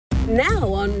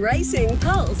Now on Racing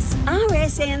Pulse,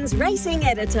 RSN's racing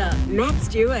editor, Matt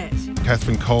Stewart.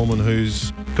 Catherine Coleman,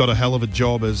 who's got a hell of a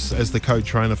job as the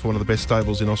co-trainer for one of the best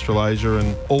stables in Australasia,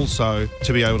 and also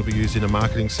to be able to be used in a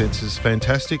marketing sense is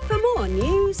fantastic. For more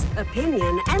news,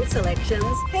 opinion and selections,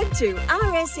 head to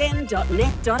rsn.net.au.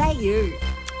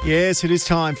 Yes, it is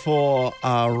time for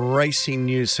our racing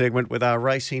news segment with our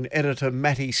racing editor,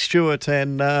 Matty Stewart,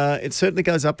 and it certainly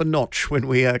goes up a notch when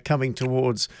we are coming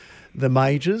towards the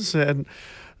majors, and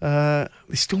there's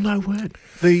still no word.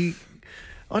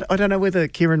 I don't know whether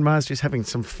Kieran Mars is having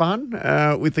some fun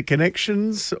with the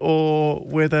connections, or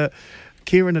whether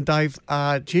Kieran and Dave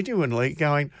are genuinely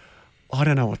going, I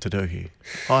don't know what to do here.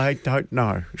 I don't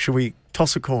know. Should we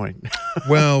toss a coin?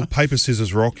 Well, paper,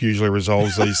 scissors, rock usually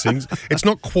resolves these things. It's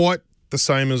not quite the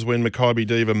same as when Makybe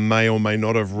Diva may or may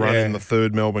not have run in the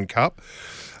third Melbourne Cup.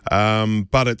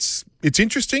 But it's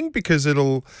interesting because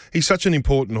he's such an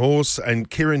important horse, and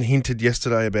Kieran hinted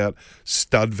yesterday about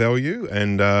stud value,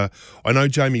 and I know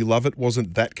Jamie Lovett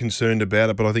wasn't that concerned about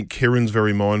it, but I think Kieran's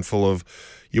very mindful of,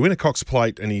 you win a Cox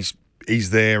Plate and he's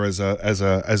there as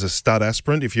a stud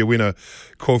aspirant. If you win a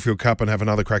Caulfield Cup and have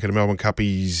another crack at a Melbourne Cup,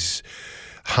 he's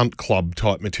Hunt Club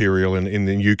type material in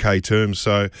the UK terms.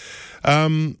 So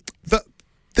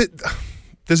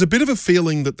there's a bit of a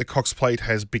feeling that the Cox Plate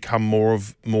has become more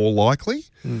likely.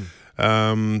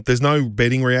 There's no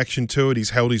betting reaction to it. He's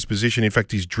held his position. In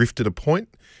fact, he's drifted a point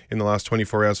in the last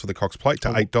 24 hours for the Cox Plate to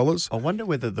 $8. I wonder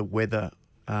whether the weather...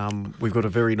 we've got a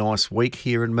very nice week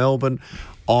here in Melbourne.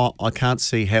 I can't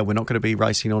see how we're not going to be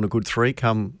racing on a good three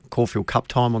come Caulfield Cup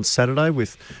time on Saturday,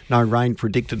 with no rain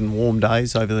predicted and warm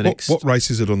days over the next... What race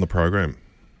is it on the program?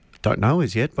 Don't know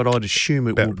as yet, but I'd assume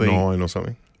it will be... About 9 or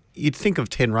something? You'd think of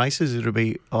 10 races, it'll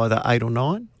be either 8 or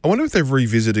 9. I wonder if they're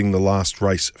revisiting the last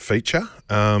race feature.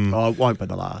 It won't be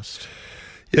the last.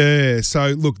 Yeah, so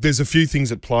look, there's a few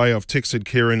things at play. I've texted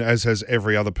Kieran, as has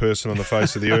every other person on the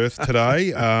face of the earth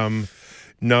today.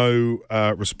 No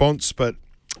response, but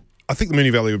I think the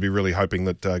Moonee Valley would be really hoping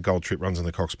that Gold Trip runs in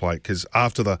the Cox Plate, because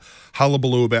after the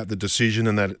hullabaloo about the decision,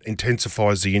 and that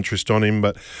intensifies the interest on him.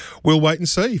 But we'll wait and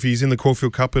see. If he's in the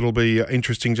Caulfield Cup, it'll be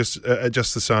interesting just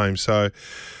the same. So,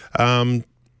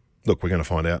 look, we're going to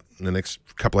find out in the next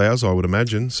couple of hours, I would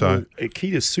imagine. So,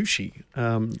 Akita Sushi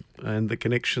and the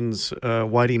connections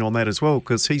waiting on that as well,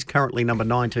 because he's currently number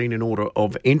 19 in order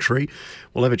of entry.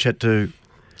 We'll have a chat to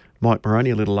Mike Moroney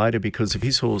a little later, because if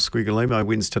his horse Squigolimo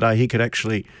wins today, he could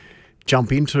actually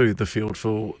jump into the field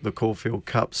for the Caulfield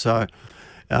Cup. So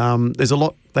there's a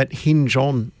lot that hinge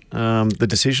on the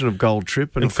decision of Gold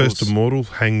Trip. And First Immortal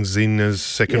hangs in as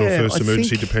second or first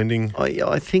emergency, depending.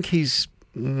 I think he's...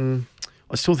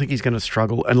 I still think he's going to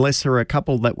struggle, unless there are a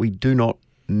couple that we do not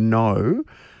know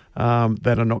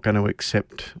that are not going to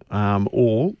accept,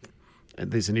 or...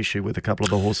 There's an issue with a couple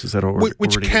of the horses that are already...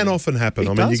 Which can often happen.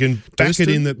 I mean, you can back it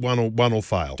in that one will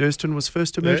fail. Durston was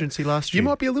first emergency last year. You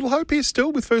might be a little hope here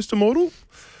still with First Immortal.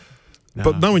 No.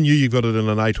 But knowing you've got it in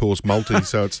an 8-horse multi,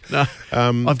 so it's... No,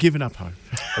 I've given up hope.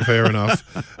 Fair enough.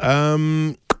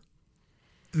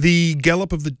 The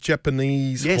gallop of the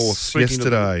Japanese horse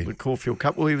yesterday. The Caulfield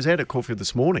Cup. Well, he was out at Caulfield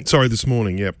this morning. Sorry, this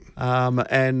morning, yep.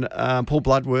 And Paul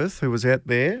Bloodworth, who was out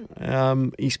there,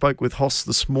 he spoke with Hoss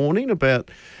this morning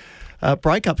about...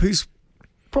 Breakup, who's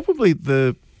probably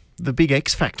the big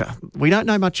X factor. We don't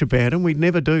know much about him. We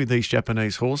never do, these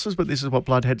Japanese horses, but this is what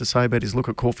Blood had to say about his look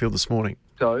at Caulfield this morning.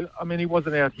 So, I mean, he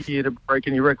wasn't out here to break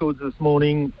any records this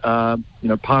morning. Part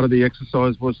of the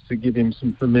exercise was to give him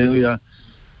some familiar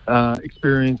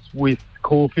experience with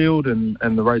Caulfield and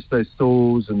the race day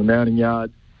stalls and the mounting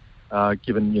yard,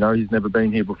 given, he's never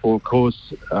been here before, of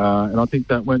course. And I think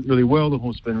that went really well. The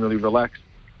horse has been really relaxed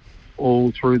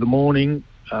all through the morning.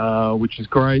 Which is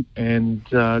great, and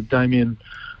Damien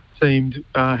seemed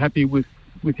happy with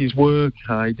his work.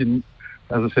 He didn't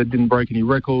break any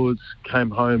records, came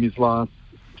home his last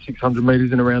 600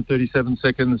 metres in around 37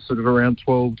 seconds, sort of around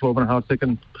 12 and a half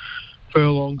second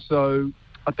furlong. So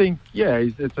I think,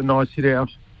 it's a nice hit out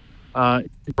in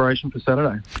preparation for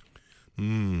Saturday.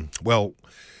 Well,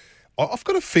 I've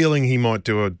got a feeling he might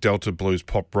do a Delta Blues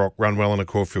pop rock, run well in a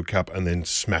Caulfield Cup, and then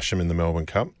smash him in the Melbourne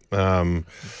Cup.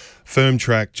 Firm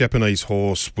track, Japanese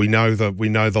horse. We know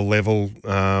the level.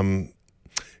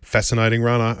 Fascinating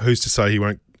runner. Who's to say he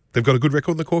won't? They've got a good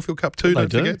record in the Caulfield Cup too.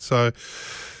 Don't forget. So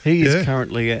he is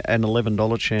currently an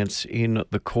 $11 chance in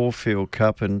the Caulfield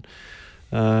Cup, and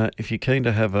if you're keen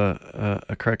to have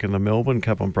a crack in the Melbourne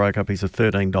Cup on breakup, he's a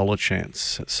 $13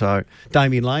 chance. So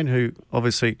Damien Lane, who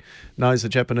obviously knows the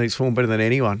Japanese form better than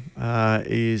anyone,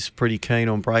 is pretty keen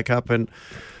on breakup. And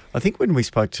I think when we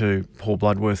spoke to Paul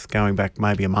Bloodworth going back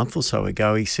maybe a month or so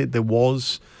ago, he said there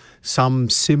was some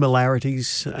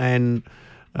similarities and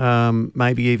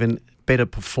maybe even better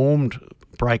performed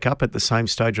breakup at the same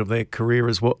stage of their career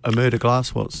as what Amur de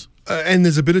Glace was. And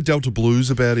there's a bit of Delta blues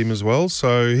about him as well,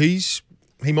 so he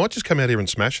might just come out here and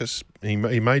smash us. He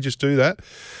may just do that.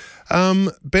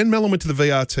 Ben Mellon went to the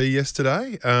VRT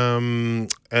yesterday.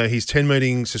 His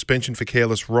 10-meeting suspension for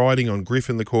careless riding on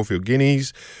Griffin, the Caulfield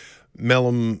Guineas.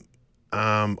 Mellon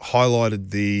highlighted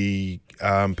the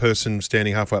person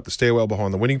standing halfway up the stairwell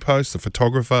behind the winning post, the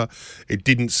photographer. It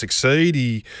didn't succeed.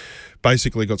 He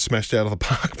basically got smashed out of the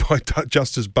park by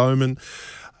Justice Bowman.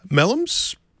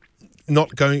 Mellon's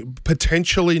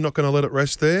potentially not going to let it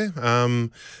rest there.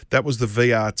 That was the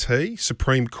VRT.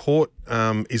 Supreme Court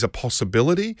is a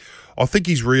possibility. I think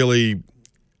he's really...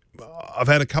 I've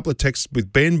had a couple of texts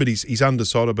with Ben, but he's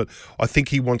undecided, but I think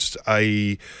he wants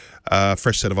a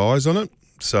fresh set of eyes on it.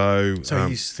 So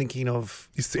he's thinking of...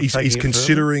 He's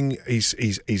considering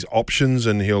his options,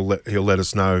 and he'll let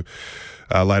us know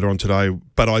later on today.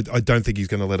 But I don't think he's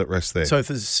going to let it rest there. So if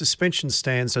the suspension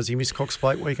stands, does he miss Cox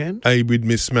Plate weekend? He would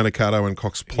miss Manikato and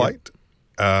Cox Plate,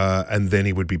 and then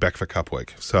he would be back for Cup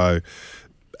Week. So...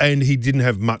 And he didn't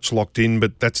have much locked in,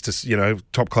 but that's just,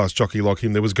 top-class jockey like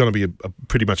him. There was going to be a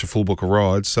pretty much a full book of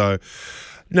rides. So,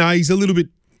 no, he's a little bit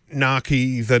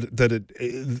narky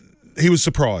he was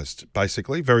surprised,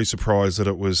 basically, very surprised that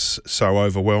it was so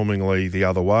overwhelmingly the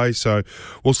other way. So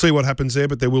we'll see what happens there,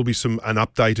 but there will be an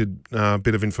updated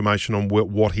bit of information on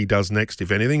what he does next,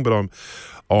 if anything. But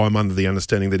I'm under the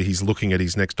understanding that he's looking at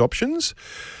his next options.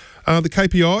 The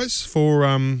KPIs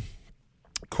for...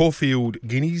 Caulfield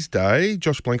Guineas Day.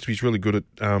 Josh Blanksby's really good at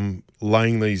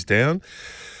laying these down.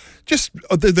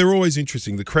 They're always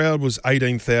interesting. The crowd was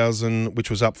 18,000, which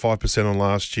was up 5% on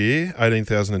last year,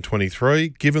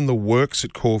 18,023. Given the works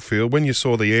at Caulfield, when you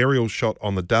saw the aerial shot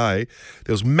on the day,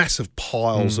 there was massive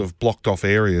piles of blocked off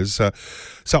areas.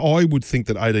 So I would think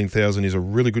that 18,000 is a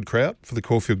really good crowd for the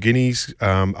Caulfield Guineas,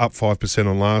 up 5%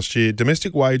 on last year.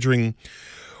 Domestic wagering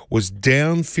was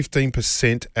down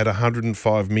 15% at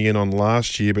 105 million on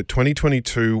last year, but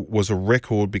 2022 was a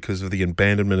record because of the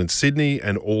abandonment in Sydney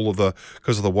and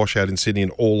because of the washout in Sydney,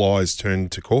 and all eyes turned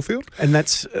to Caulfield. And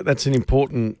that's an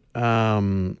important,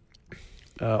 I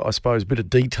suppose, bit of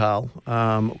detail,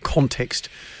 context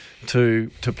to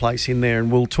place in there.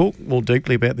 And we'll talk more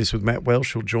deeply about this with Matt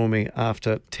Welsh, who'll join me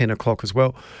after 10 o'clock as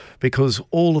well, because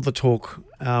all of the talk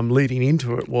leading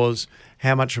into it was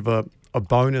how much of a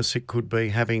bonus it could be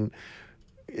having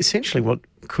essentially what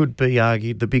could be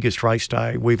argued the biggest race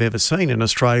day we've ever seen in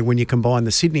Australia when you combine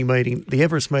the Sydney meeting, the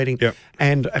Everest meeting,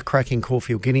 and a cracking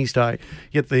Caulfield Guineas Day,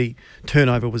 yet the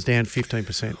turnover was down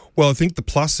 15%. Well, I think the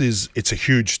plus is it's a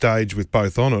huge stage with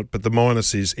both on it, but the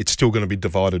minus is it's still going to be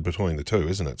divided between the two,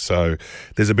 isn't it? So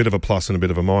there's a bit of a plus and a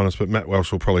bit of a minus, but Matt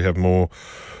Welsh will probably have more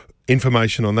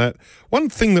information on that. One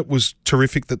thing that was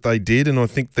terrific that they did, and I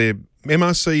think their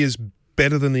MRC is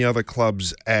better than the other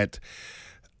clubs at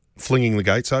flinging the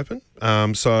gates open.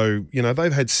 So,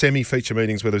 they've had semi-feature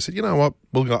meetings where they said, you know what,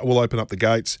 we'll open up the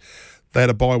gates. They had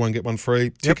a buy one, get one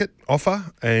free ticket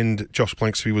offer, and Josh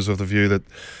Blanksby was of the view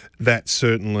that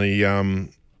certainly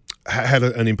had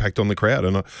an impact on the crowd.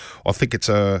 And I think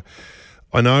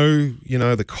I know,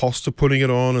 the cost of putting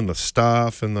it on and the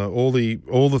staff and all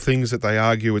the things that they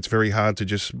argue, it's very hard to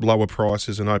just lower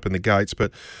prices and open the gates.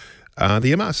 But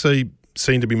the MRC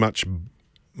seem to be much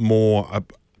more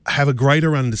have a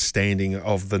greater understanding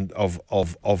of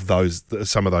those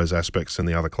some of those aspects than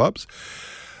the other clubs.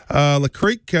 Le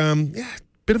Creek,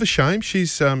 bit of a shame.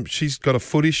 She's got a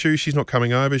foot issue. She's not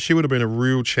coming over. She would have been a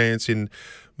real chance in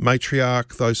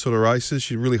Matriarch, those sort of races.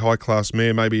 She's a really high class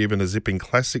mare, maybe even a zipping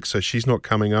classic. So she's not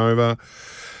coming over.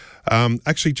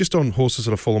 Actually, just on horses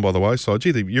that have fallen by the wayside,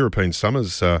 the European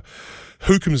Summers,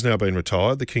 Hookam's now been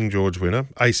retired, the King George winner.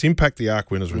 Ace Impact, the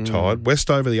Arc winner's retired.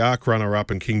 Westover, the Arc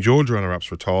runner-up, and King George runner-up's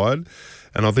retired.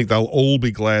 And I think they'll all be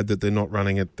glad that they're not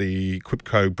running at the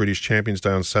Quipco British Champions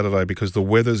Day on Saturday, because the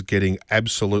weather's getting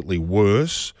absolutely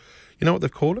worse. You know what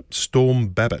they've called it? Storm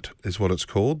Babbitt is what it's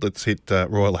called. That's hit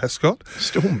Royal Ascot.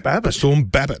 Storm Babbitt? Storm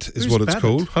Babbitt is Who's what it's Babbitt?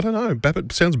 called. I don't know.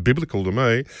 Babbitt sounds biblical to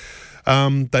me.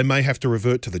 They may have to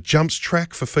revert to the jumps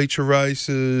track for feature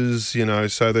races,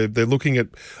 so they're looking at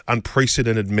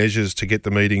unprecedented measures to get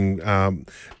the meeting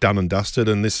done and dusted.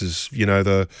 And this is,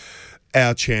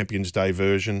 our Champions Day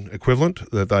version equivalent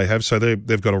that they have. So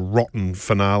they've got a rotten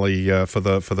finale for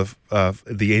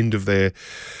the end of their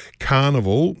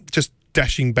carnival. Just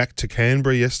dashing back to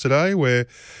Canberra yesterday, where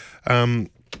Tom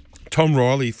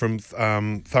Riley from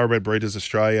Thoroughbred Breeders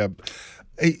Australia,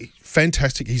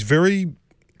 fantastic. He's very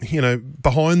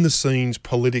behind the scenes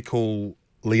political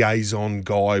liaison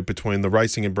guy between the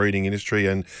racing and breeding industry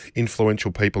and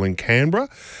influential people in Canberra.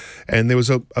 And there was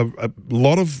a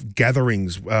lot of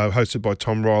gatherings hosted by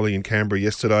Tom Riley in Canberra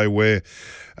yesterday where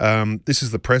this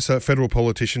is the presser. Federal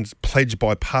politicians pledged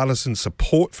bipartisan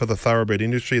support for the thoroughbred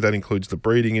industry. That includes the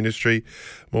breeding industry.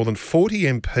 More than 40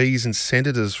 MPs and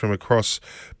senators from across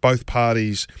both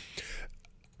parties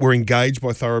were engaged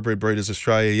by Thoroughbred Breeders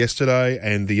Australia yesterday,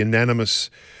 and the unanimous,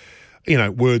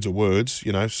 words are words,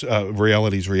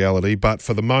 reality is reality. But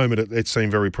for the moment, it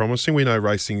seemed very promising. We know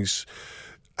racing's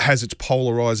has its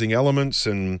polarising elements,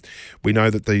 and we know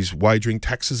that these wagering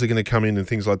taxes are going to come in and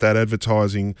things like that,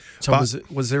 advertising. So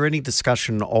was there any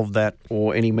discussion of that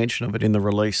or any mention of it in the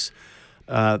release,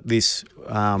 this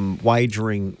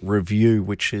wagering review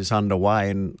which is underway?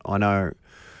 And I know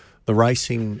the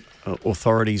racing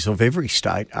authorities of every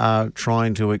state are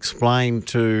trying to explain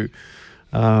to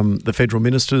the federal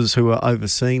ministers who are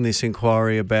overseeing this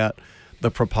inquiry about the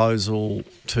proposal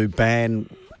to ban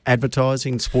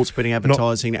advertising, sports betting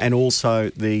advertising, and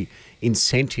also the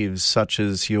incentives such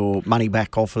as your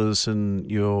money-back offers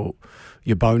and your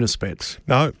bonus bets.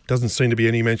 No, doesn't seem to be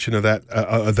any mention of that,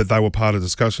 that they were part of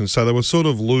discussions. So they were sort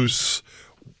of loose,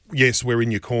 yes, we're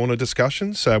in your corner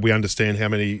discussions. We understand how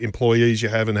many employees you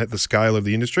have and the scale of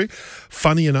the industry.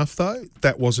 Funny enough, though,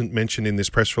 that wasn't mentioned in this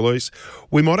press release.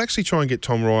 We might actually try and get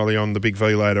Tom Riley on the Big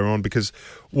V later on, because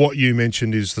what you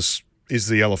mentioned is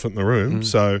the elephant in the room.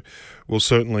 So we'll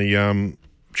certainly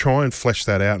try and flesh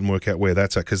that out and work out where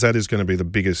that's at, because that is going to be the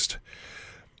biggest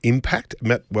impact.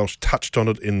 Matt Welsh touched on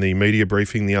it in the media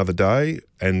briefing the other day,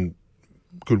 and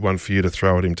good one for you to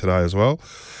throw at him today as well.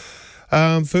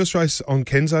 First race on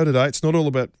Kenzo today. It's not all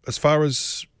about, as far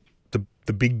as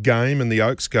the big game and the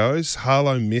Oaks goes,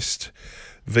 Harlow missed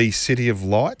v City of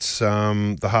Lights,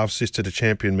 the half-sister to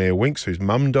champion Mare Winks, whose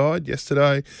mum died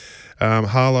yesterday.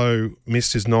 Harlow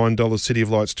missed his $9, City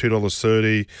of Lights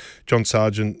 $2.30. John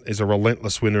Sargent is a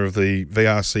relentless winner of the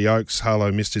VRC Oaks.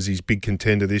 Harlow missed as his big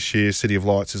contender this year. City of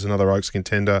Lights is another Oaks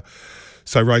contender.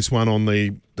 So race one on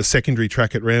the secondary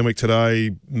track at Randwick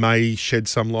today may shed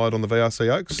some light on the VRC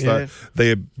Oaks. Yeah.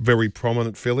 They're very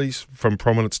prominent fillies from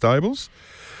prominent stables.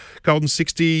 Golden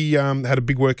 60 had a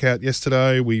big workout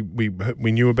yesterday. We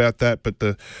knew about that, but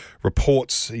the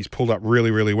reports, he's pulled up really,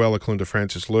 really well, according to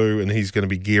Francis Liu, and he's going to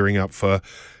be gearing up for,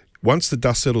 once the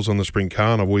dust settles on the Spring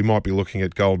Carnival, we might be looking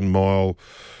at Golden Mile,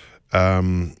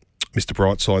 Mr.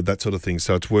 Brightside, that sort of thing.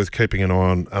 So it's worth keeping an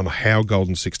eye on how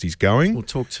Golden 60's going. We'll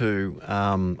talk to,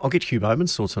 I'll get Hugh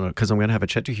Bowman's thoughts on it, because I'm going to have a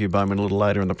chat to Hugh Bowman a little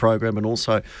later in the program, and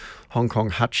also Hong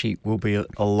Kong Hutchie will be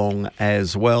along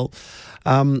as well.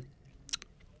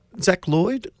 Zach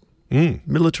Lloyd,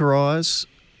 militarise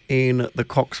in the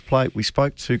Cox Plate. We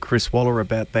spoke to Chris Waller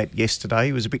about that yesterday.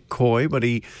 He was a bit coy, but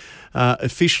he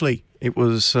officially, it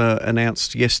was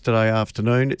announced yesterday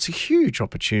afternoon. It's a huge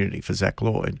opportunity for Zach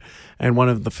Lloyd, and one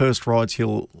of the first rides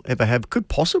he'll ever have, could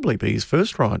possibly be his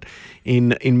first ride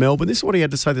in Melbourne. This is what he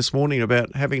had to say this morning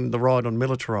about having the ride on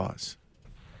Militarise.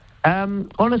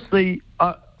 Honestly,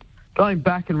 going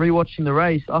back and rewatching the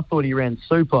race, I thought he ran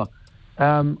super.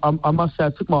 I must say, I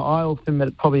took my eye off him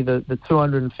at probably the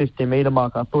 250-metre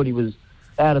mark. I thought he was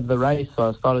out of the race, so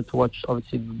I started to watch,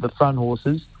 obviously, the front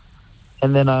horses.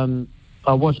 And then I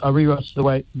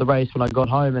rewatched the race when I got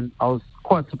home, and I was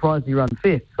quite surprised he ran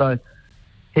fifth. So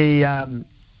he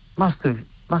must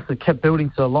have kept building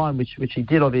to a line, which he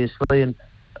did, obviously. And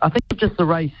I think just the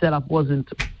race setup wasn't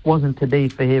to be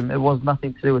for him. It was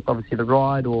nothing to do with, obviously, the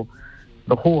ride or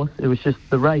the horse. It was just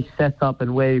the race setup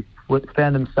and where he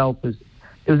found himself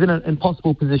it was in an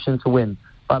impossible position to win.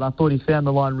 But I thought he found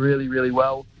the line really, really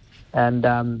well. And,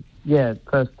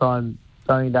 first time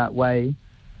going that way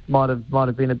might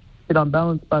have been a bit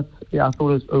unbalanced, but, yeah, I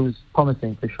thought it was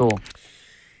promising for sure.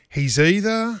 He's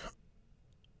either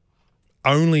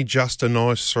only just a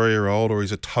nice 3-year-old or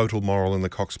he's a total moral in the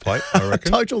Cox Plate, I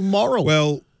reckon. Total moral?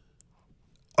 Well,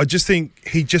 I just think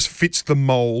he just fits the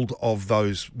mould of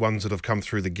those ones that have come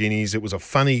through the Guineas. It was a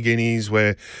funny Guineas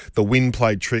where the wind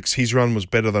played tricks. His run was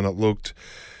better than it looked.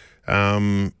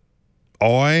 I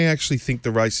actually think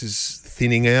the race is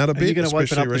thinning out a bit. Are you going to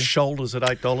open up the shoulders at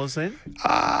 $8 then?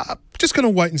 Just going to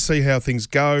wait and see how things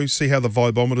go, see how the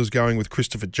vibometer's going with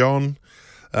Christopher John.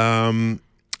 I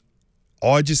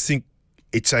just think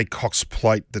it's a Cox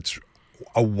Plate that's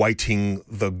awaiting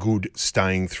the good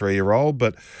staying 3-year-old,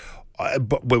 but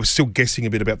we're still guessing a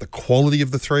bit about the quality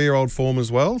of the 3-year-old form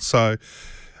as well. So,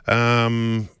 he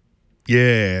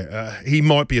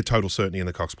might be a total certainty in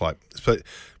the Cox Plate. But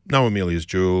no Amelia's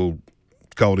Jewel,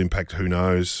 Gold Impact, who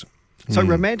knows? So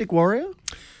Romantic Warrior?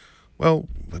 Well,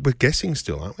 we're guessing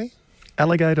still, aren't we?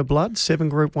 Alligator Blood, 7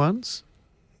 Group 1s?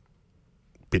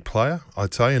 bit player,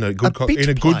 I'd say. In a good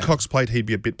player? Cox Plate, he'd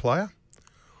be a bit player.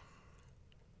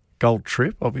 Gold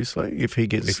Trip, obviously, if he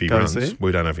If he goes runs. there.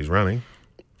 We don't know if he's running.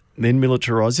 Then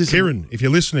Militarise. This is Kieran, if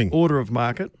you're listening. order of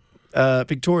market.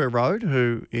 Victoria Road,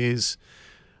 who is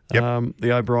the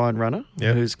O'Brien runner,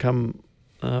 Yep. who's come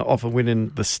off a win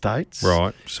in the States.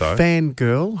 Right, so.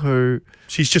 Fangirl, who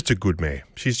She's just a good mare.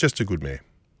 Just a good mare.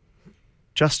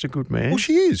 man. Well,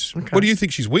 she is. Okay. What do you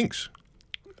think? She's Winks?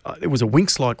 It was a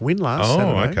Winks-like win last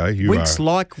Saturday. Okay. You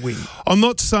Winks-like win. I'm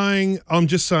not saying. I'm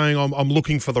just saying. I'm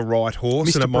looking for the right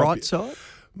horse. Mr. And it might be-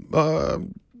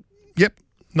 Brightside? Yep.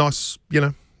 Nice.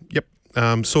 Yep.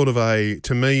 Sort of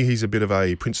to me, he's a bit of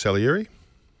a Prince Salieri.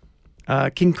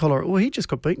 King Colorado. Well, he just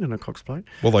got beaten in a Cox Plate.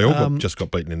 Well, they all just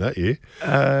got beaten in that year.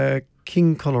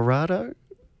 King Colorado.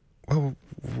 Well,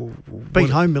 Beat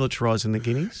home Militarise in the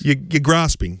Guineas. you're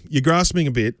grasping. You're grasping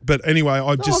a bit. But anyway,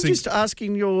 I'm just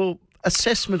asking your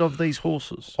assessment of these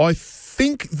horses. I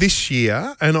think this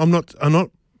year, and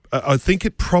I think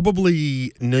it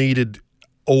probably needed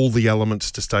all the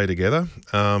elements to stay together.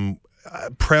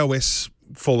 Prowess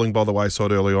falling by the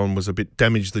wayside early on was a bit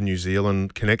damaged the New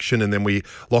Zealand connection, and then we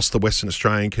lost the Western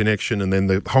Australian connection, and then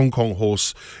the Hong Kong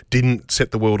horse didn't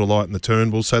set the world alight in the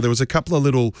Turnbull. So there was a couple of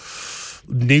little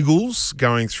niggles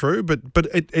going through, but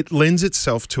it lends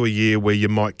itself to a year where you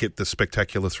might get the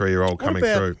spectacular 3-year-old coming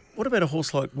through. What about a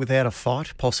horse like Without a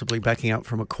Fight, possibly backing up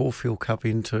from a Caulfield Cup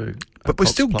into? But we're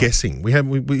still guessing. We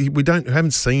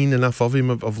haven't seen enough of him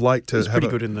of late to. He's have pretty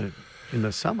good in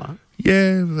the summer.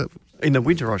 Yeah. In the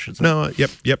winter, I should say. No.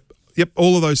 Yep.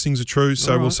 All of those things are true.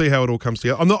 So All we'll right. see how it all comes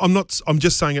together. I'm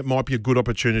just saying it might be a good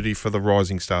opportunity for the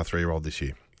rising star 3-year-old this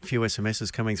year. A few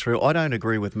SMSs coming through. I don't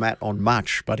agree with Matt on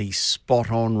much, but he's spot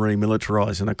on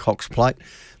remilitarising a Cox Plate.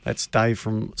 That's Dave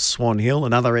from Swan Hill.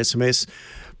 Another SMS.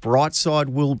 Brightside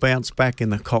will bounce back in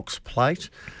the Cox Plate.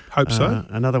 Hope so.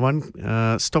 Another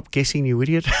one. Stop guessing, you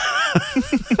idiot.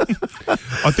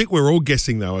 I think we're all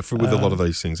guessing, though, with a lot of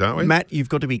these things, aren't we? Matt, you've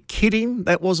got to be kidding.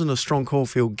 That wasn't a strong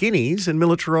Caulfield Guineas, and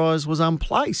Militarise was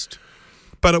unplaced.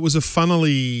 But it was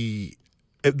the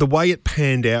way it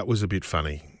panned out was a bit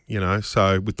funny.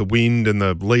 So with the wind and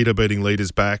the leader beating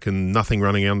leaders back and nothing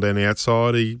running on down the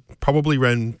outside, he probably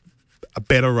ran a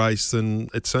better race than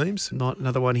it seems. Not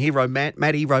another one here.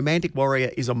 Matty, Romantic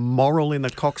Warrior is a moral in the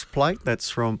Cox Plate. That's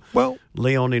from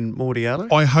Leon in Mordiallo.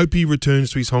 I hope he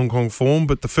returns to his Hong Kong form,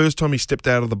 but the first time he stepped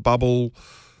out of the bubble,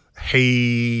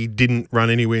 he didn't run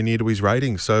anywhere near to his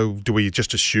rating. So do we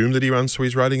just assume that he runs to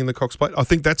his rating in the Cox Plate? I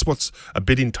think that's what's a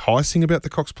bit enticing about the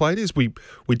Cox Plate is we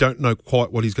don't know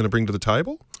quite what he's going to bring to the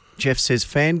table. Jeff says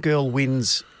Fangirl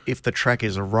wins if the track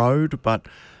is a road, but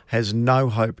has no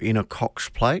hope in a Cox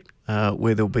Plate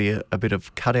where there'll be a bit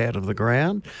of cutout of the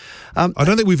ground. I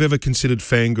don't think we've ever considered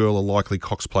Fangirl a likely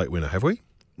Cox Plate winner, have we?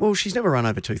 Well, she's never run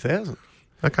over 2,000.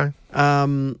 Okay.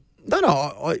 No,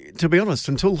 to be honest,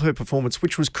 until her performance,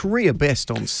 which was career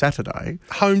best on Saturday.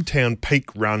 Hometown peak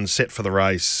run set for the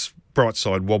race,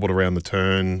 Brightside wobbled around the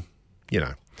turn,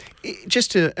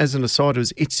 Just as an aside,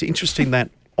 it's interesting that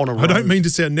on a road... I don't mean to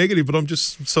sound negative, but I'm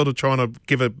just sort of trying to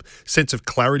give a sense of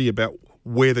clarity about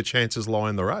where the chances lie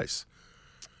in the race.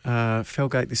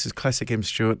 Felgate, this is classic M.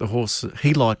 Stewart. The horse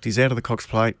he liked is out of the Cox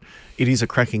Plate. It is a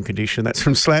cracking condition. That's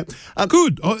from Slap.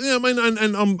 Good.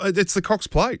 It's the Cox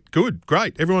Plate. Good.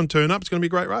 Great. Everyone turn up. It's going to be a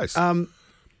great race.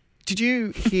 Did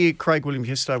you hear Craig Williams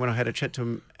yesterday when I had a chat to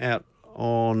him out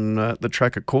on the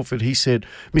track at Caulfield? He said,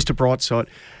 Mr. Brightside,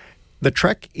 the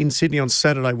track in Sydney on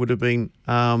Saturday would have been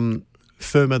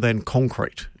firmer than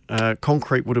concrete.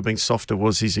 Concrete would have been softer,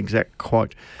 was his exact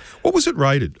quote. What was it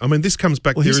rated? I mean, this comes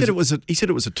back. Well, he said it was a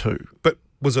 2. But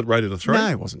was it rated a 3? No,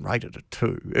 it wasn't rated a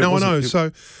 2. No, I know.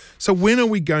 So when are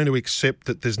we going to accept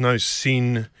that there's no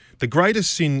sin? The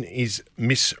greatest sin is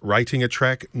misrating a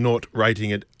track, not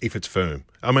rating it if it's firm.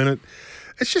 I mean,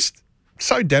 it's just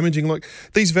so damaging. Like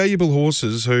these valuable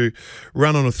horses who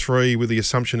run on a 3 with the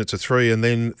assumption it's a 3, and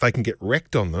then they can get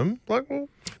wrecked on them. But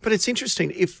it's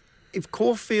interesting if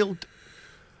Caulfield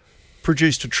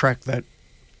produced a track that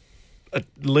a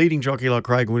leading jockey like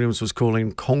Craig Williams was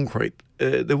calling concrete,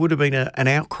 there would have been an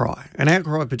outcry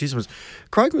of participants.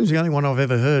 Craig Williams is the only one I've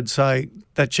ever heard say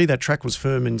that track was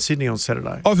firm in Sydney on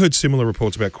Saturday. I've heard similar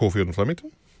reports about Caulfield and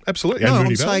Flemington. Absolutely. No, and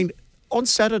I'm saying on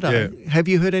Saturday, have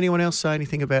you heard anyone else say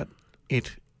anything about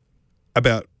it?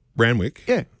 About Randwick?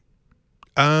 Yeah.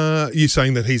 You're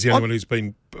saying that he's the only one who's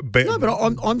been... No, but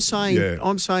I'm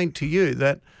saying to you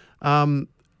that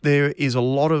there is a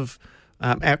lot of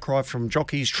outcry from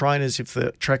jockeys, trainers, if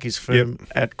the track is firm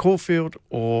at Caulfield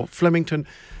or Flemington.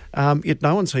 Yet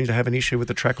no one seems to have an issue with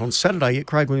the track on Saturday, yet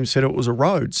Craig Williams said it was a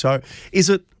road. So is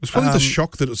it... It was probably the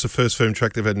shock that it's the first firm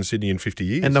track they've had in Sydney in 50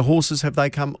 years. And the horses, have they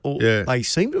come... They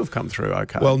seem to have come through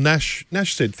okay. Well, Nash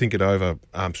said think it over,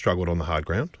 struggled on the hard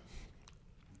ground.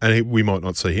 And we might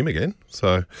not see him again.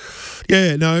 So,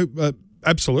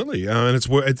 absolutely. And it's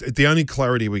the only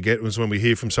clarity we get was when we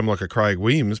hear from someone like a Craig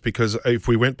Williams, because if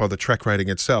we went by the track rating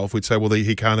itself, we'd say, well,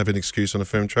 he can't have an excuse on a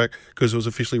firm track because it was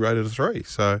officially rated a 3.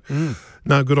 So,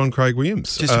 no, good on Craig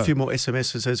Williams. Just a few more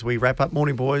SMSs as we wrap up.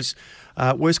 Morning, boys.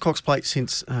 Worst Cox Plate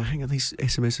since... hang on, these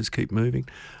SMSs keep moving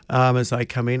as they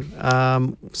come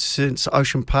in. Since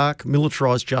Ocean Park,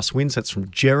 militarised just wins. That's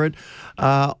from Jared.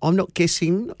 I'm not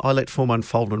guessing. I let form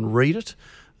unfold and read it.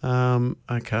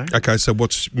 Okay. Okay, so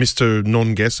what's Mr.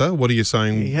 Non-Guesser? What are you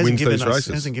saying wins these races?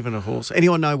 He hasn't given a horse.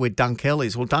 Anyone know where Dunkell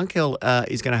is? Well, Dunkell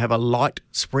is going to have a light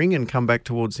spring and come back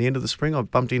towards the end of the spring. I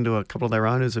bumped into a couple of their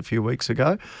owners a few weeks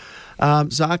ago.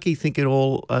 Zaki, think it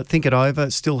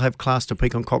over, still have class to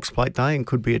peak on Cox Plate Day and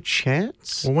could be a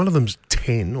chance. Well, one of them's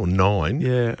 10 or 9.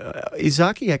 Yeah. Is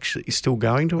Zaki actually still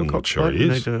going to a Cox Plate? We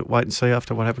need to wait and see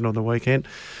after what happened on the weekend.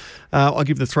 I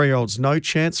give the 3-year-olds no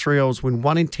chance. 3-year-olds win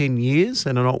 1 in 10 years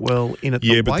and are not well in at the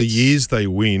weights. Yeah, but the years they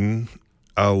win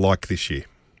are like this year.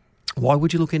 Why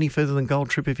would you look any further than Gold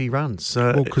Trip if he runs?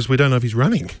 Well, because we don't know if he's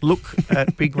running. Look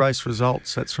at big race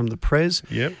results. That's from the Prez.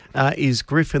 Yep. Is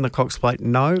Griff in the Cox Plate?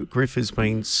 No. Griff has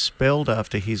been spelled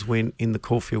after his win in the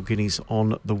Caulfield Guineas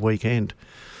on the weekend.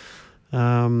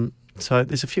 So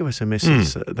there's a few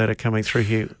SMSs that are coming through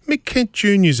here. Mick Kent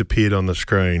Jr.'s appeared on the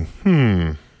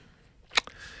screen.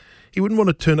 He wouldn't want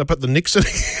to turn up at the Nixon.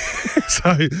 So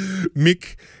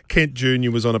Mick Kent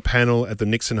Jr. was on a panel at the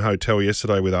Nixon Hotel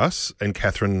yesterday with us and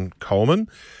Catherine Coleman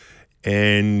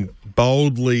and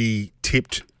boldly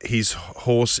tipped his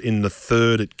horse in the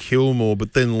 3rd at Kilmore,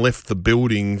 but then left the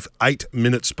building 8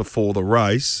 minutes before the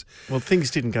race. Well,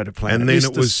 things didn't go to plan. And then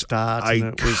it was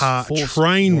a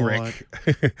train wreck.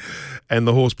 And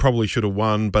the horse probably should have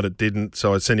won, but it didn't.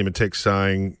 So I sent him a text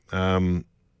saying...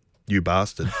 you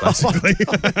bastard, basically.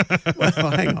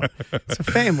 Well, hang on. It's a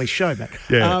family show, mate.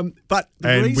 Yeah. But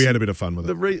we had a bit of fun with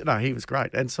it. No, he was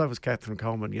great. And so was Catherine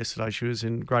Coleman yesterday. She was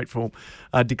in great form,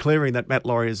 declaring that Matt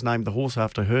Laurie has named the horse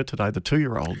after her today, the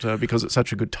 2-year-old, because it's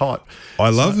such a good type. I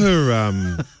love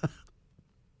her.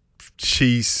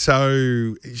 She's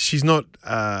not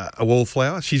a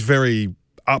wallflower. She's very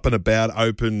up and about,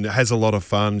 open, has a lot of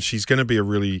fun. She's going to be a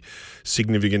really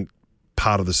significant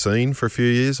part of the scene for a few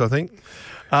years, I think.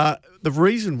 The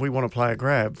reason we want to play a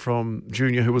grab from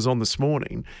Junior, who was on this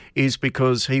morning, is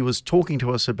because he was talking to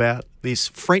us about this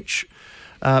French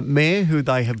mare who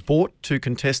they have bought to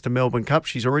contest the Melbourne Cup.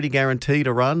 She's already guaranteed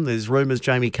a run. There's rumours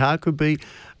Jamie Carr could be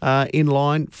in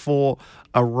line for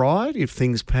a ride if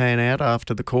things pan out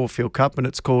after the Caulfield Cup, and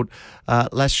it's called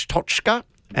Lashtochka,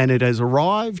 and it has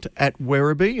arrived at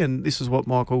Werribee, and this is what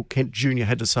Michael Kent Jr.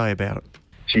 had to say about it.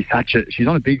 She's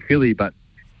not a big filly, but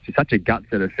she's such a guts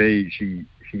at her feed. She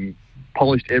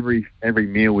polished every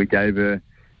meal we gave her.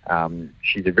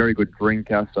 She's a very good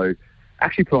drinker, so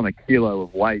actually put on a kilo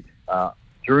of weight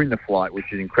during the flight, which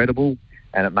is incredible,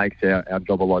 and it makes our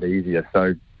job a lot easier.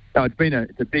 So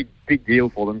it's a big deal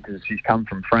for them because she's come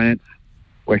from France,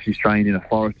 where she's trained in a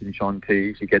forest in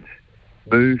Chantilly. She gets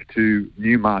moved to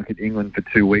Newmarket, England for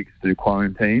 2 weeks to do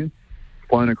quarantine,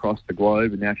 flown across the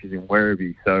globe, and now she's in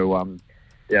Werribee. So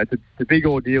it's a big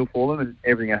ordeal for them, and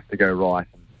everything has to go right.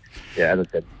 Yeah, as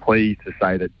I said, pleased to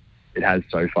say that it has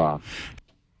so far.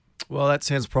 Well, that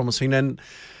sounds promising. And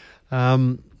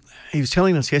he was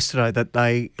telling us yesterday that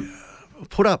they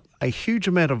put up a huge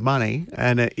amount of money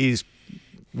and it is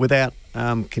without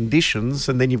conditions,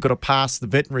 and then you've got to pass the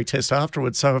veterinary test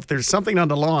afterwards. So if there's something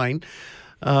underlying,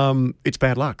 it's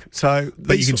bad luck.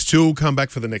 But you can still come back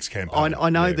for the next campaign. I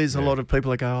know there's a lot of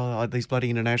people that go, oh, these bloody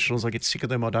internationals, I get sick of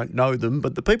them, I don't know them.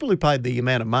 But the people who paid the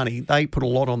amount of money, they put a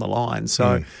lot on the line.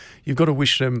 So you've got to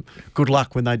wish them good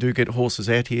luck when they do get horses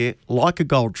out here, like a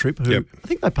Gold Trip, who I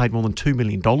think they paid more than $2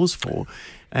 million for.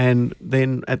 And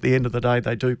then at the end of the day,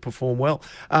 they do perform well.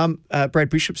 Brad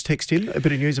Bishop's text in a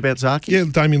bit of news about Zaki. Yeah,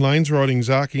 Damien Lane's riding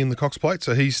Zaki in the Cox Plate,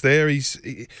 so he's there. He's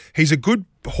a good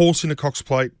horse in a Cox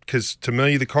Plate because to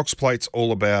me the Cox Plate's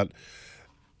all about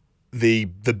the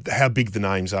how big the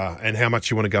names are and how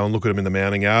much you want to go and look at them in the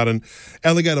mounting yard. And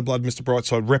Alligator Blood, Mr.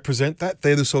 Brightside represent that.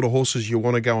 They're the sort of horses you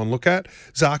want to go and look at.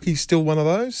 Zaki's still one of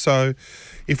those. So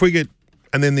if we get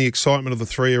and then the excitement of the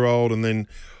 3-year-old and then.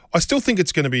 I still think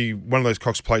it's going to be one of those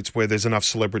Cox Plates where there's enough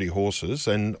celebrity horses,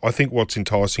 and I think what's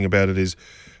enticing about it is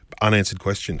unanswered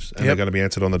questions, and they're going to be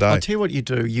answered on the day. I'll tell you what you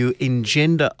do. You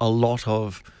engender a lot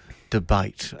of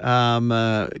debate.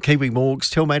 Kiwi Morgs,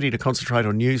 tell Maddie to concentrate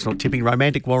on news, not tipping.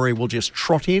 Romantic Warrior will just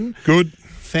trot in. Good.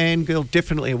 Fangirl,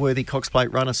 definitely a worthy Cox Plate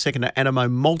runner. Second to Animo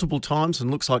multiple times and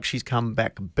looks like she's come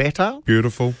back better.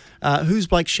 Beautiful. Who's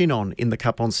Blake Shin on in the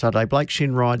Cup on Saturday? Blake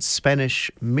Shin rides Spanish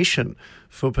Mission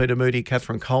for Peter Moody,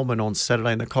 Catherine Coleman on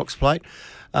Saturday in the Cox Plate.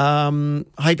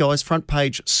 Hey guys, front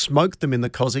page smoked them in the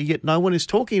Cozzy, yet no one is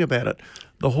talking about it.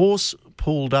 The horse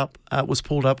was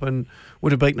pulled up and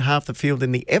would have beaten half the field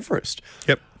in the Everest.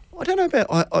 Yep. I don't know about.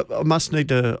 I need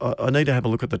to have a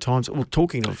look at the times. Well,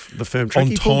 talking of the firm track,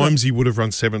 On times, he would have run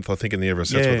 7th, I think, in the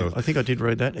Everest. Yeah, I think I did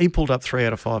read that. He pulled up 3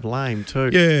 out of 5 lame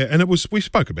too. Yeah, and we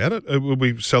spoke about it.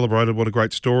 We celebrated what a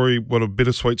great story, what a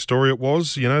bittersweet story it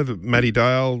was. You know, Matty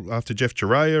Dale after Jeff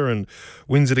Gereya and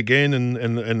wins it again,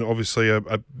 and obviously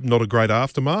not a great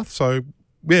aftermath. So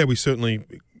yeah, we certainly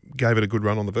gave it a good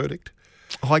run on the verdict.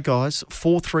 Hi guys,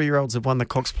 4 3-year-olds have won the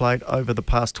Cox Plate over the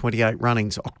past 28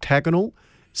 runnings. Octagonal,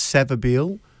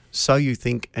 Savabeel, So You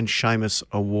Think, and Seamus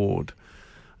Award.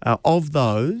 Of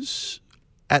those,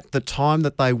 at the time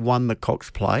that they won the Cox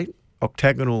Plate,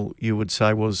 Octagonal, you would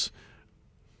say, was...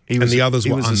 And the others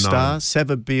were He was unknown. a star.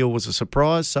 Savabeel was a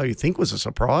surprise. So You Think was a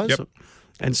surprise. Yep.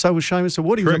 And so was Seamus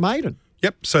Award. He was a Correct. maiden.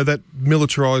 Yep, so that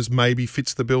militarised maybe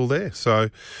fits the bill there. So,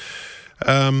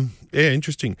 yeah,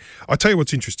 interesting. I tell you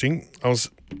what's interesting. I was,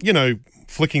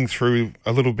 flicking through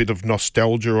a little bit of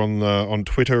nostalgia on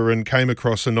Twitter and came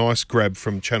across a nice grab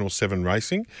from Channel 7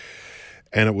 Racing.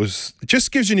 And it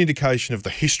just gives you an indication of the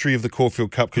history of the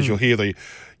Caulfield Cup, because you'll hear the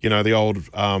old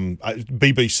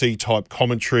BBC type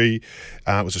commentary.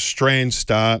 It was a Strand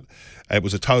start. It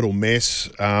was a total mess.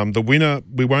 The winner,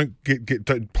 we won't get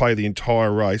to play the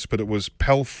entire race, but it was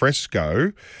Pal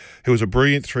Fresco, who was a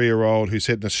brilliant 3-year-old who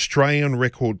set an Australian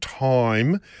record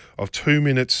time of 2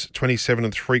 minutes, 27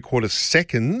 3/4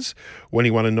 seconds when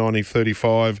he won in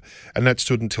 1935, and that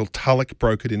stood until Tulloch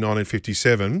broke it in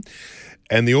 1957.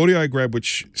 And the audio grab,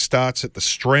 which starts at the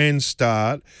Strand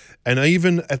start, and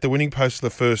even at the winning post for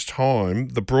the first time,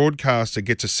 the broadcaster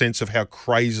gets a sense of how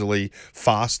crazily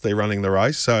fast they're running the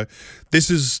race. So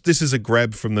this is a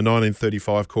grab from the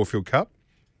 1935 Caulfield Cup.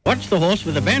 Watch the horse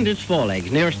with the bandaged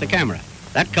forelegs nearest the camera.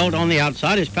 That colt on the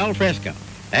outside is Pal Fresco.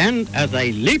 And as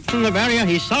they leaped from the barrier,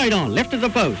 he side on, lifted the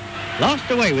post. Lost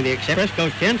away with the except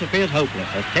Fresco's chance appears hopeless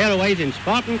as tearaways in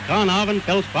Spartan, Carnarvon,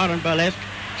 Felspar and Burlesque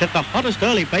set the hottest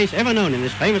early pace ever known in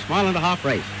this famous mile-and-a-half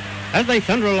race. As they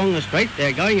thunder along the straight,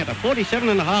 they're going at a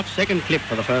 47.5-second clip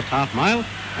for the first half mile,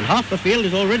 and half the field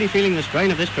is already feeling the strain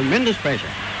of this tremendous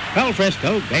pressure. Pal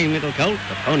Fresco, game little colt,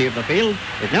 the pony of the field,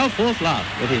 is now 4th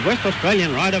last, with his West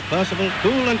Australian rider Percival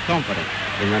cool and confident,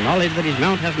 in the knowledge that his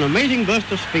mount has an amazing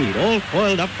burst of speed, all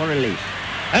coiled up for release.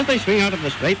 As they swing out of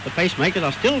the straight, the pacemakers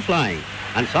are still flying,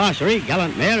 and Sarchery,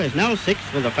 gallant mare, is now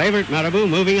 6th, with the favourite Marabou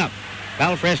moving up.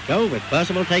 Pal Fresco, with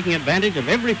Percival taking advantage of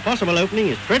every possible opening,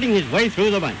 is threading his way through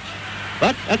the bunch.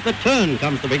 But at the turn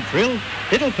comes the big thrill.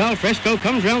 Little Pal Fresco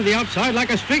comes round the outside like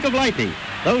a streak of lightning.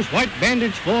 Those white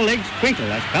bandaged forelegs twinkle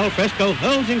as Pal Fresco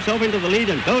hurls himself into the lead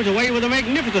and goes away with a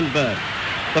magnificent burn.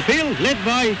 The field, led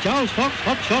by Charles Fox,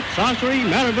 Hot Shot, Sarchery,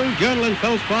 Marabou, Journal and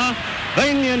Felspar,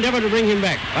 vainly endeavour to bring him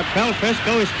back. But Pal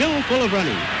Fresco is still full of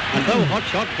running. And though Hot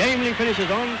Shot gamely finishes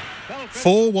on...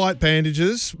 4 white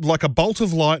bandages, like a bolt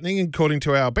of lightning, according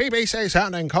to our BBC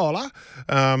sounding caller.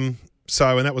 And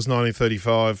that was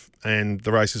 1935, and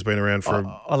the race has been around for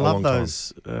a long time.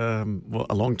 Those, a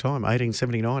long time,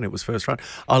 1879 it was first run.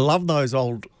 I love those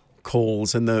old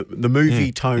calls and the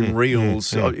movie tone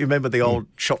reels. You remember the old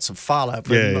shots of Farlap?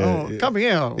 Come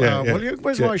here, will you?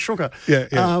 Where's my sugar?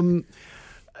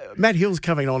 Matt Hill's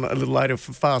coming on a little later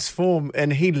for Fast Form,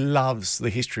 and he loves the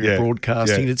history of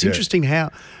broadcasting. It's interesting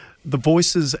how the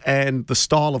voices and the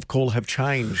style of call have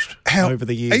changed over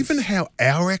the years. Even how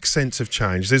our accents have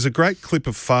changed. There's a great clip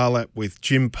of Farlap with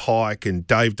Jim Pike and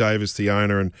Dave Davis, the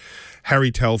owner, and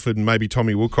Harry Telford and maybe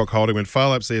Tommy Woodcock holding when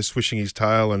Farlap's there swishing his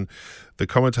tail, and the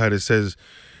commentator says,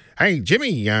 "Hey,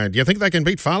 Jimmy, do you think they can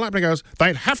beat Farlap?" And he goes,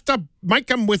 "They'd have to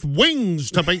make him with wings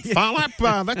to beat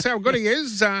Farlap. That's how good he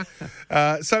is."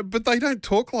 But they don't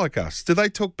talk like us. Do they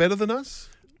talk better than us?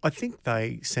 I think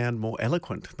they sound more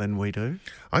eloquent than we do.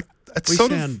 We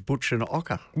sound butch and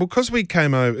ochre. Well, because we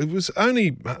came over, it was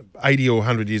only 80 or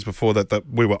 100 years before that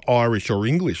we were Irish or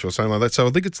English or something like that. So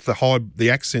I think it's the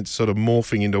accent sort of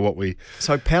morphing into what we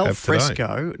So Pal have Fresco,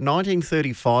 today.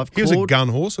 1935. He was a gun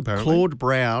horse, apparently. Claude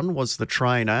Brown was the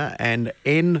trainer and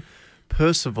N.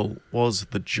 Percival was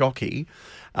the jockey.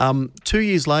 2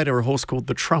 years later, a horse called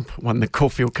the Trump won the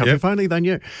Caulfield Cup. Yep. If only they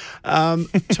knew.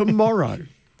 Tomorrow,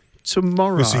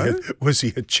 tomorrow... Was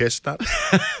he a chestnut?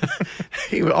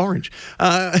 He was orange.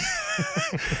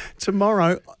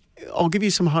 Tomorrow, I'll give you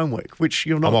some homework, which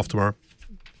you're not... I'm off tomorrow.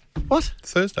 What?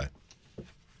 Thursday.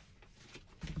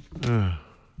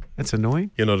 That's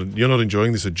annoying. You're not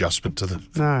enjoying this adjustment to the...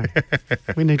 No,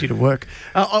 we need you to work.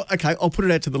 Okay, I'll put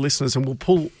it out to the listeners and we'll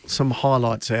pull some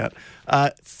highlights out.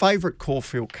 Favourite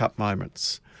Caulfield Cup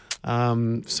moments?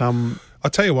 I'll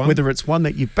tell you one. Whether it's one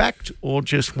that you've backed or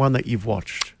just one that you've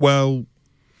watched. Well,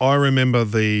 I remember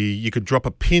you could drop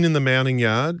a pin in the mounting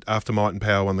yard after Might and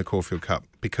Power won the Caulfield Cup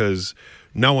because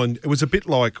it was a bit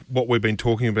like what we've been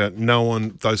talking about,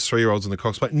 those 3-year-olds in the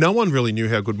Cox Plate, no one really knew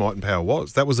how good Might and Power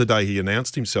was. That was the day he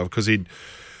announced himself because he'd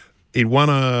won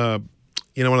one of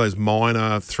those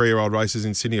minor 3-year-old races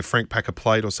in Sydney, a Frank Packer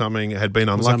Plate or something, had been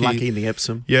unlucky. Was unlucky in the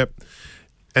Epsom. Yep.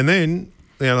 And then...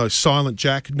 Silent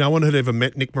Jack. No one had ever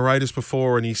met Nick Moratis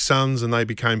before and his sons, and they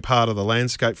became part of the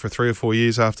landscape for 3 or 4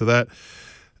 years after that.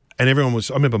 And I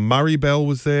remember Murray Bell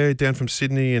was there down from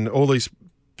Sydney and all these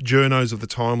journos of the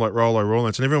time like Rollo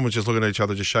Rawlins, and everyone was just looking at each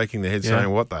other, just shaking their heads saying,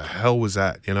 what the hell was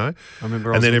that, I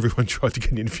remember. And then everyone tried to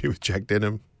get an interview with Jack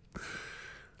Denham.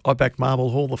 I backed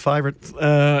Marble Hall, the favourite,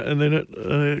 and then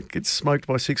it gets smoked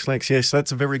by 6 lengths. Yes,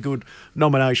 that's a very good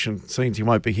nomination. Seems you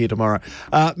won't be here tomorrow.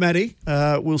 Matty,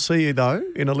 we'll see you, though,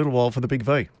 in a little while for the Big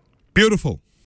V. Beautiful.